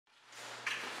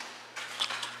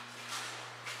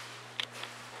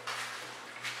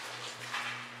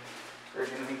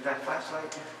Need that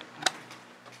flashlight?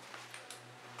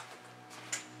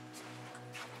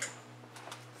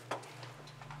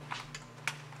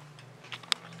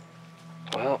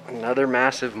 Well, another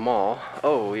massive mall.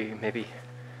 Oh, we maybe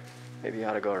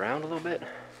ought to go around a little bit.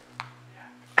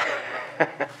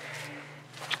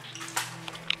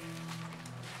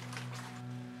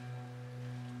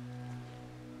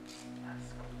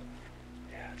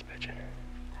 Yeah, it's bitching.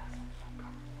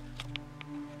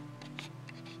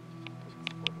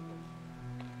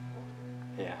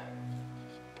 Yeah.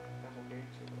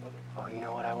 Oh, you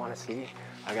know what I want to see?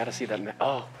 I gotta see that.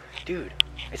 Oh, dude,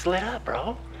 it's lit up,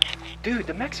 bro. Dude,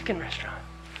 the Mexican restaurant.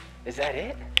 Is that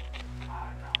it?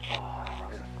 Oh,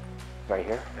 right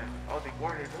here? Oh, the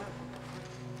guard is up.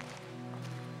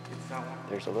 It's not one.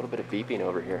 There's a little bit of beeping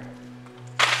over here.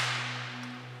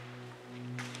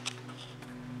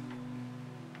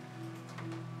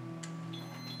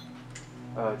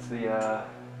 Oh, it's the,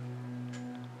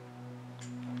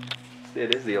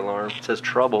 it is the alarm. It says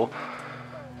trouble,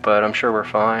 but I'm sure we're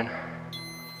fine.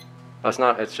 Oh, it's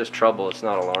not, it's just trouble, it's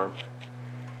not alarm.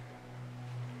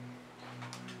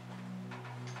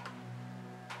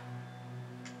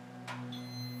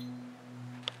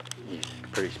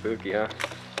 Pretty spooky, huh?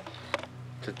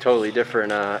 It's a totally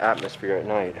different atmosphere at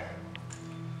night.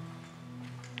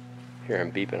 Hear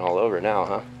him beeping all over now,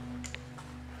 huh?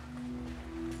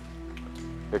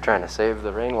 You're trying to save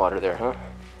the rainwater there, huh?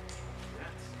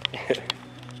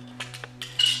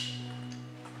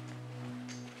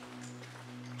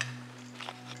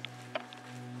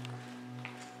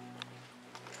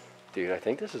 Dude, I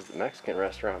think this is the Mexican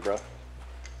restaurant, bro.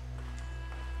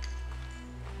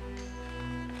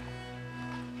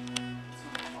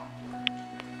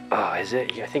 Oh, is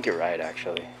it? Yeah, I think you're right,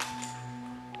 actually.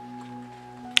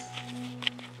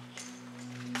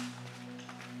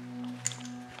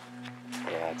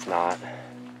 Yeah, it's not.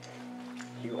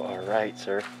 You are right,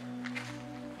 sir.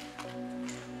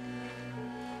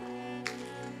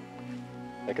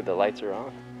 Look at the lights are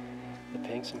on. The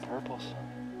pinks and purples.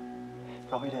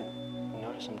 Probably didn't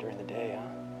notice them during the day, huh?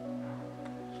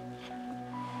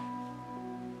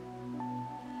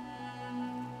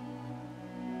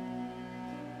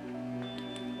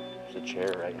 There's a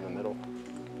chair right in the middle.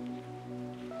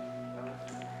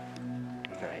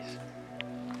 Nice.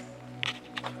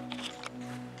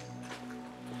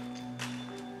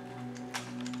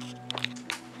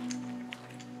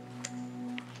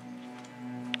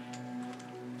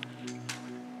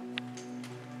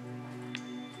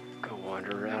 Go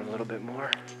wander around a little bit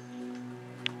more.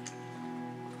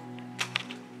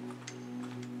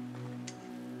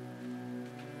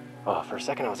 Oh, for a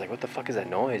second I was like, what the fuck is that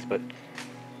noise? But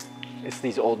it's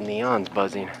these old neons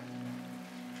buzzing.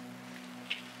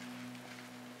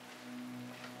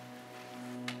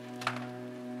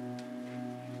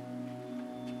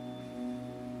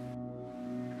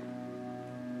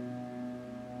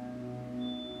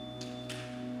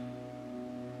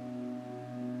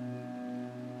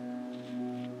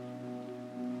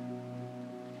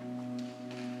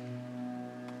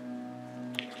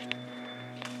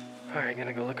 Alright,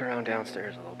 gonna go look around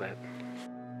downstairs a little bit.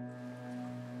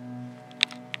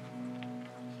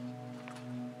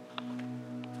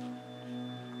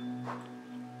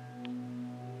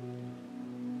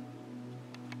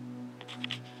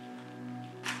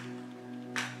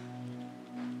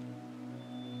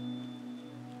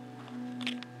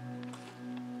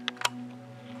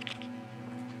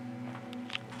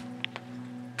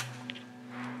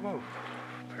 Whoa,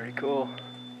 pretty cool.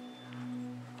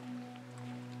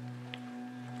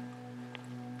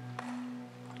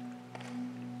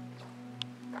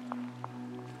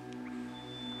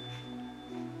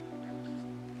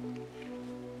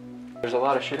 There's a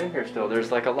lot of shit in here still.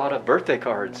 There's like a lot of birthday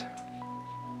cards.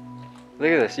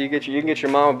 Look at this. You can get your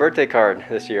mom a birthday card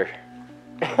this year.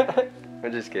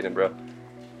 I'm just kidding, bro.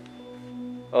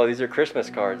 Oh, these are Christmas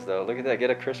cards though. Look at that.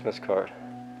 Get a Christmas card.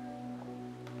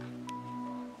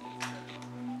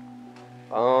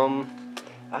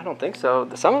 I don't think so.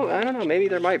 Some of, I don't know, maybe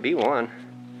there might be one.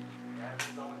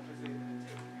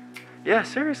 Yeah,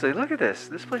 seriously, look at this.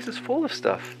 This place is full of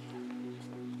stuff.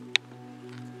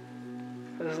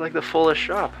 This is like the fullest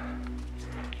shop.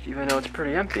 Even though it's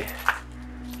pretty empty.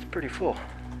 It's pretty full.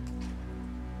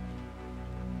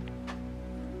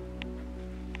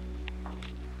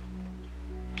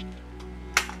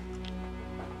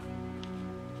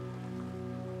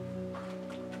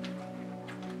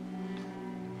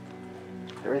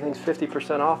 Everything's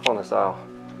 50% off on this aisle.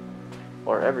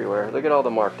 Or everywhere. Look at all the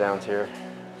markdowns here.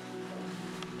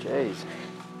 Jeez.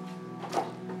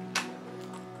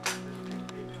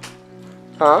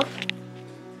 Huh?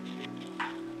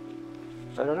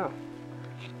 I don't know.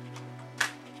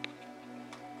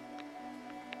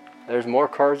 There's more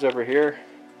cards over here.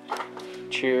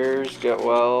 Cheers, get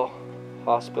well,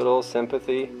 hospital,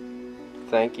 sympathy,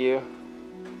 thank you.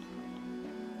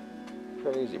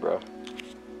 Crazy, bro.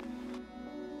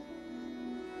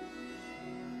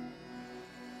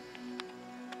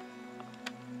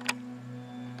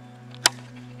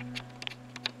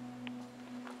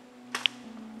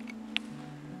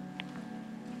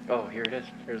 Oh, here it is.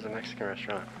 Here's the Mexican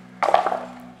restaurant.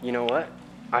 You know what?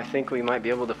 I think we might be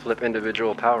able to flip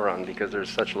individual power on because there's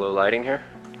such low lighting here.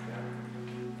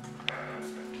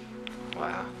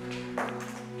 Wow.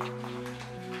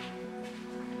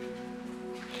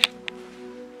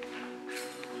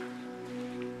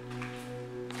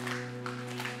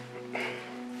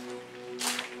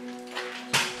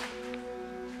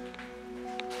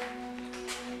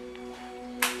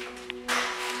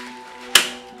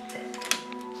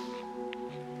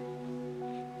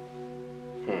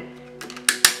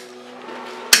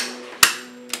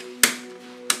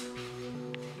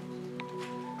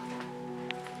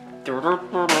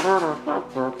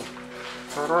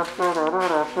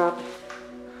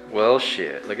 Well,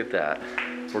 shit, look at that.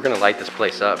 We're gonna light this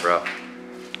place up, bro.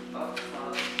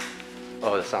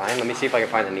 Oh, the sign? Let me see if I can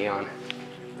find the neon.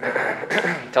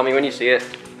 Tell me when you see it.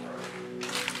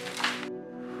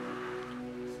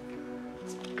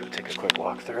 Go take a quick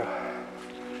walk through.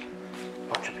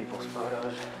 Bunch of people's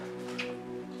photos.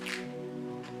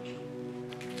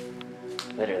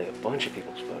 Literally a bunch of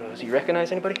people's photos. You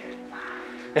recognize anybody?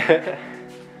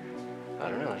 I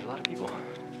don't know, there's a lot of people.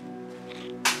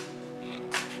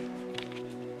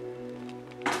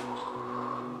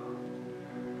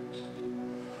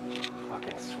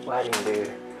 Fucking sweating,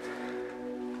 dude.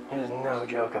 There's no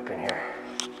joke up in here.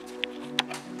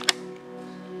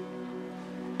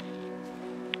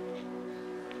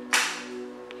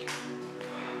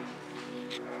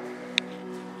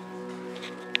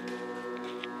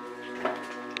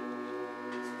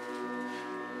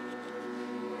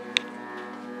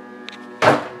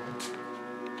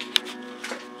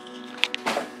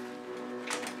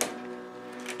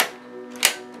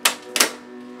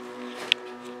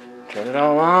 Turn it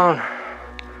all on.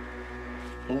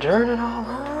 And turn it all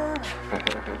on.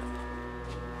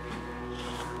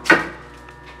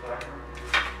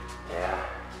 Yeah,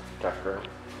 darker.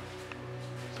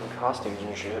 Some costumes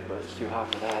and shit, but it's too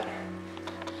hot for that.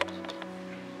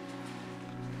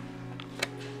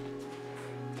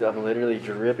 I'm literally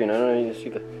dripping. I don't even see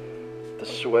the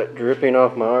sweat dripping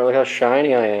off my arm. Look how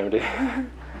shiny I am, dude.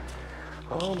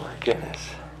 Oh my goodness.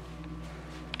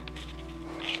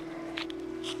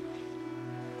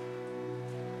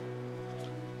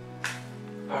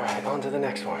 Alright, on to the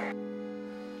next one.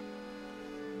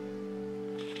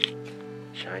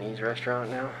 Chinese restaurant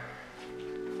now.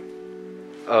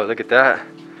 Oh, look at that.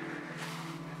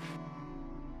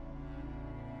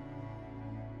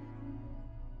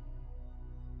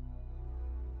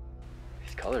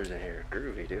 These colors in here are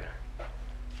groovy, dude.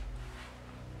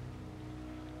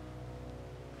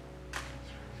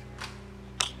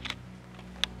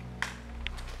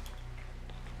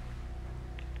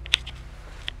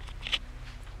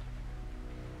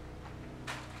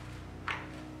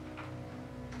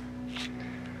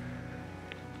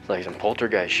 It's like some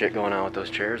poltergeist shit going on with those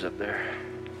chairs up there.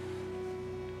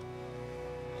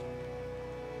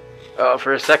 Oh,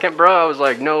 for a second, bro, I was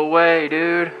like, no way,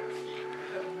 dude.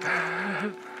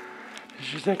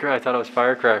 Did you think I thought it was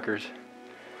firecrackers?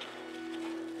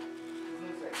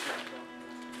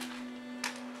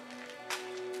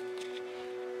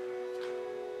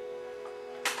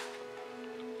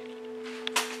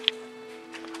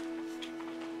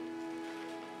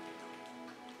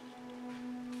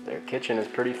 Their kitchen is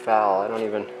pretty foul. I don't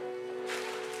know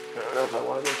if I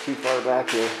want to go too far back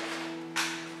here.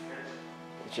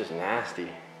 It's just nasty.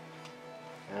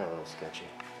 And a little sketchy.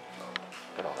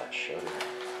 Look at all that sugar.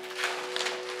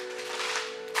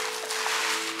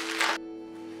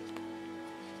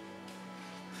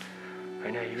 I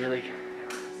know you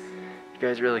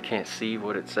guys really can't see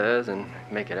what it says and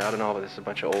make it out and all, but this is a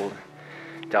bunch of old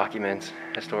documents,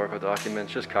 historical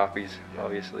documents, just copies,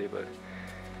 obviously, but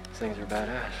these things are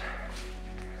badass.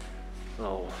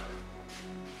 Little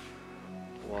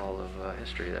wall of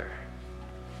history there.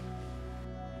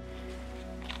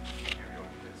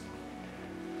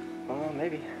 Oh,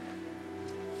 maybe.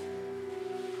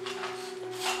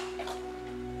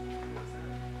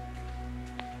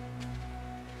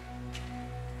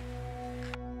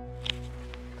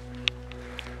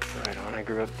 Right on. I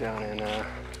grew up down in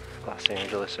Los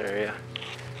Angeles area.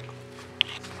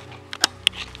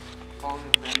 Only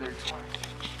been there twice.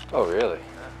 Oh, really?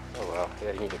 Oh, wow.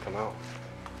 Yeah, you need to come out.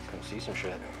 Come see some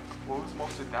shit. What was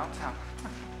mostly downtown?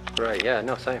 Right, yeah,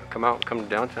 no, same. Come out, come to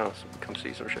downtown, come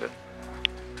see some shit.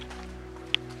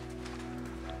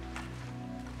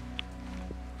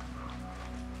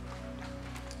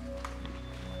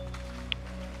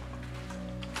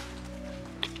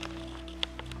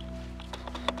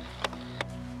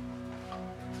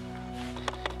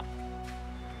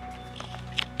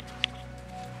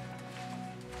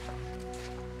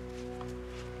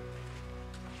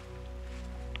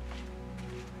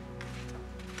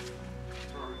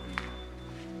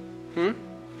 Hmm?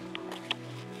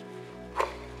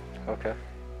 Okay.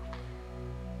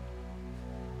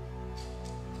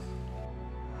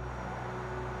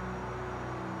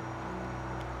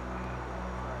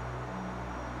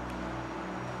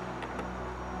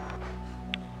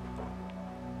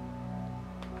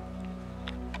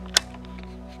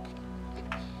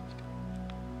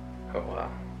 Oh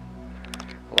wow.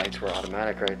 Lights were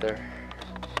automatic right there.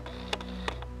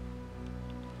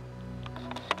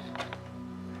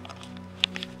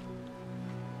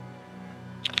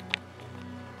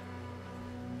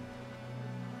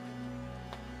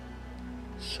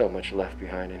 So much left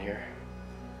behind in here.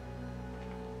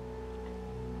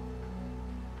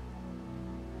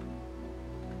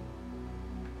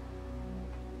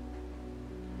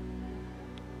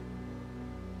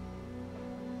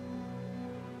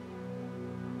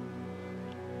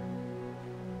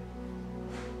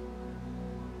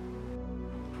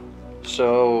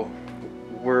 So,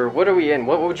 what are we in?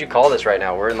 What would you call this right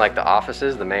now? We're in like the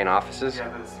offices, the main offices? Yeah,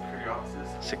 the security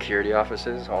offices. Security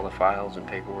offices, all the files and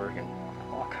paperwork and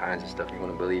all kinds of stuff you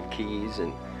want to believe, keys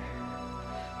and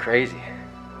crazy.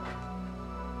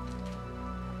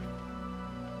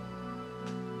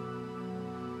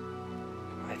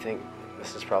 I think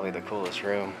this is probably the coolest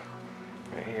room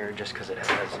right here just because it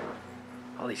has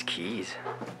all these keys.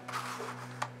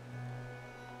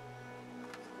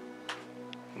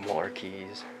 More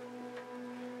keys.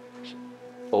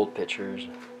 Old pictures.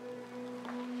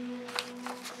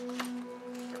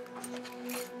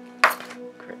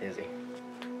 Crazy.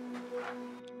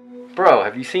 Bro,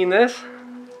 have you seen this?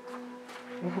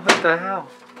 What the hell?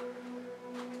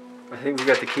 I think we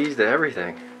got the keys to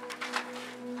everything.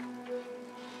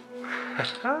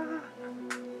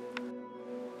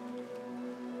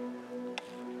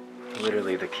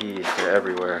 Literally the keys to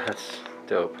everywhere. That's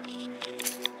dope.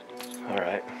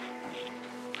 Alright.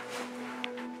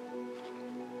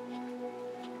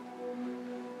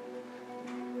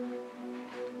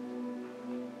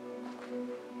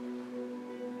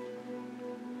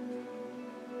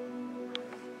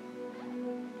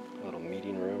 Little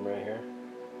meeting room right here.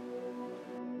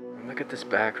 And look at this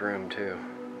back room too.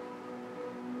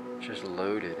 Just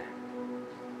loaded.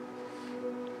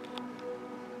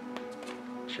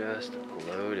 Just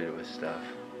loaded with stuff.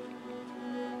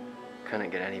 Couldn't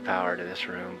get any power to this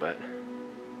room, but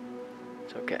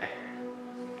it's okay.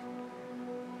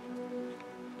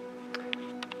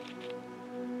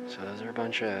 So those are a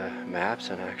bunch of maps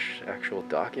and actual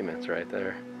documents right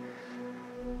there.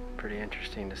 Pretty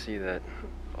interesting to see that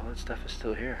all that stuff is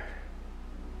still here.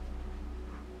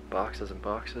 Boxes and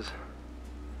boxes.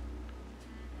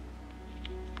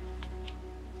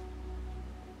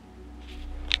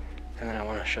 And then I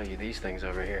want to show you these things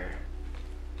over here.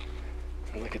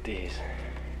 And look at these.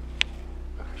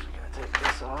 I'm just gonna take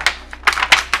this off.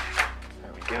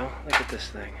 There we go. Look at this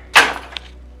thing.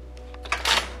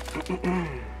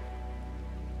 Isn't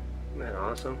that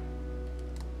awesome?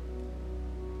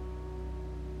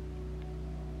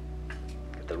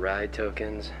 Got the ride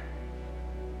tokens.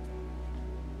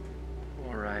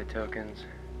 More ride tokens.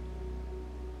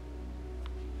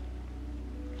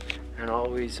 And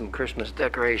always some Christmas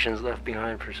decorations left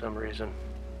behind for some reason.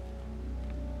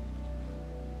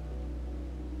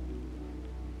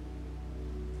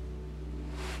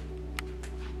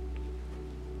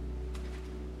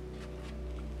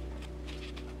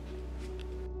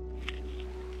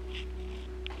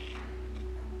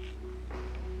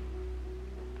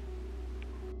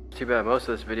 Too bad most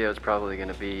of this video is probably going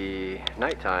to be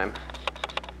nighttime,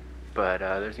 but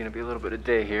there's going to be a little bit of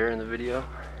day here in the video.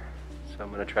 So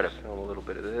I'm going to try to film a little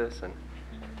bit of this and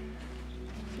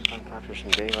see if I can capture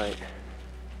some daylight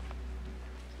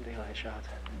shots.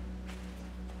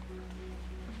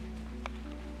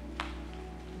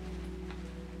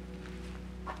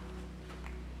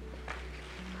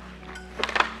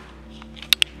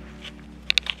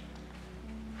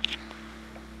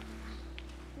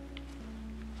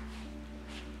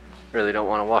 Really don't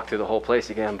want to walk through the whole place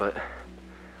again, but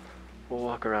we'll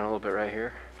walk around a little bit right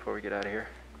here before we get out of here.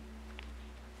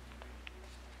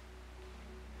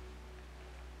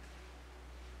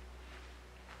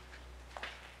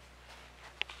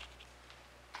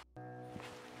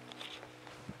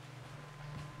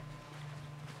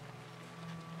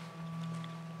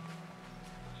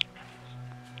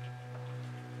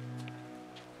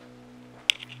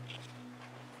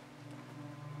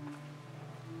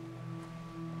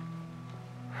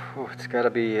 Whew, it's got to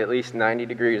be at least 90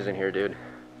 degrees in here, dude.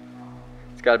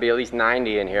 It's got to be at least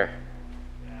 90 in here.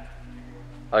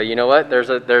 Oh, you know what? There's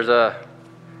a,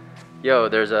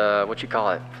 what you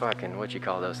call it? Fucking, what you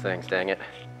call those things, dang it.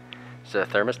 It's a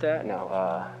thermostat?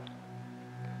 No,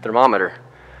 thermometer.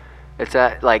 It's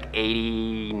at like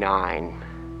 89.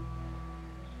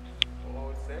 Oh,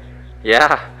 it's there.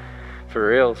 Yeah, for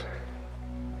reals.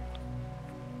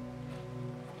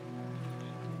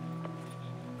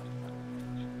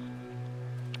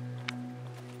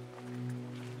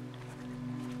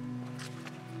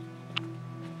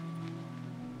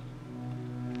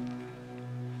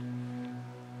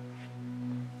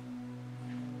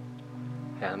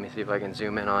 Yeah, let me see if I can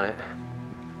zoom in on it.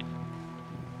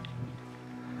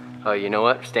 Oh, you know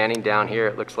what? Standing down here,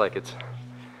 it looks like it's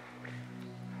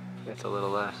a little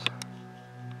less.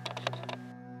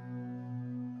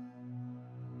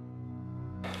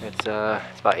 It's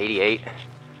about 88.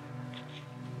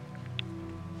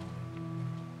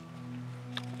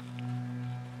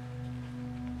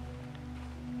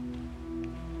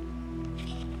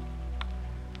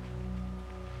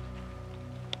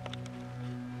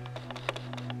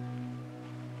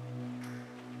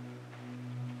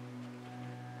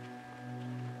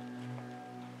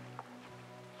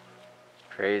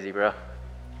 Crazy, bro.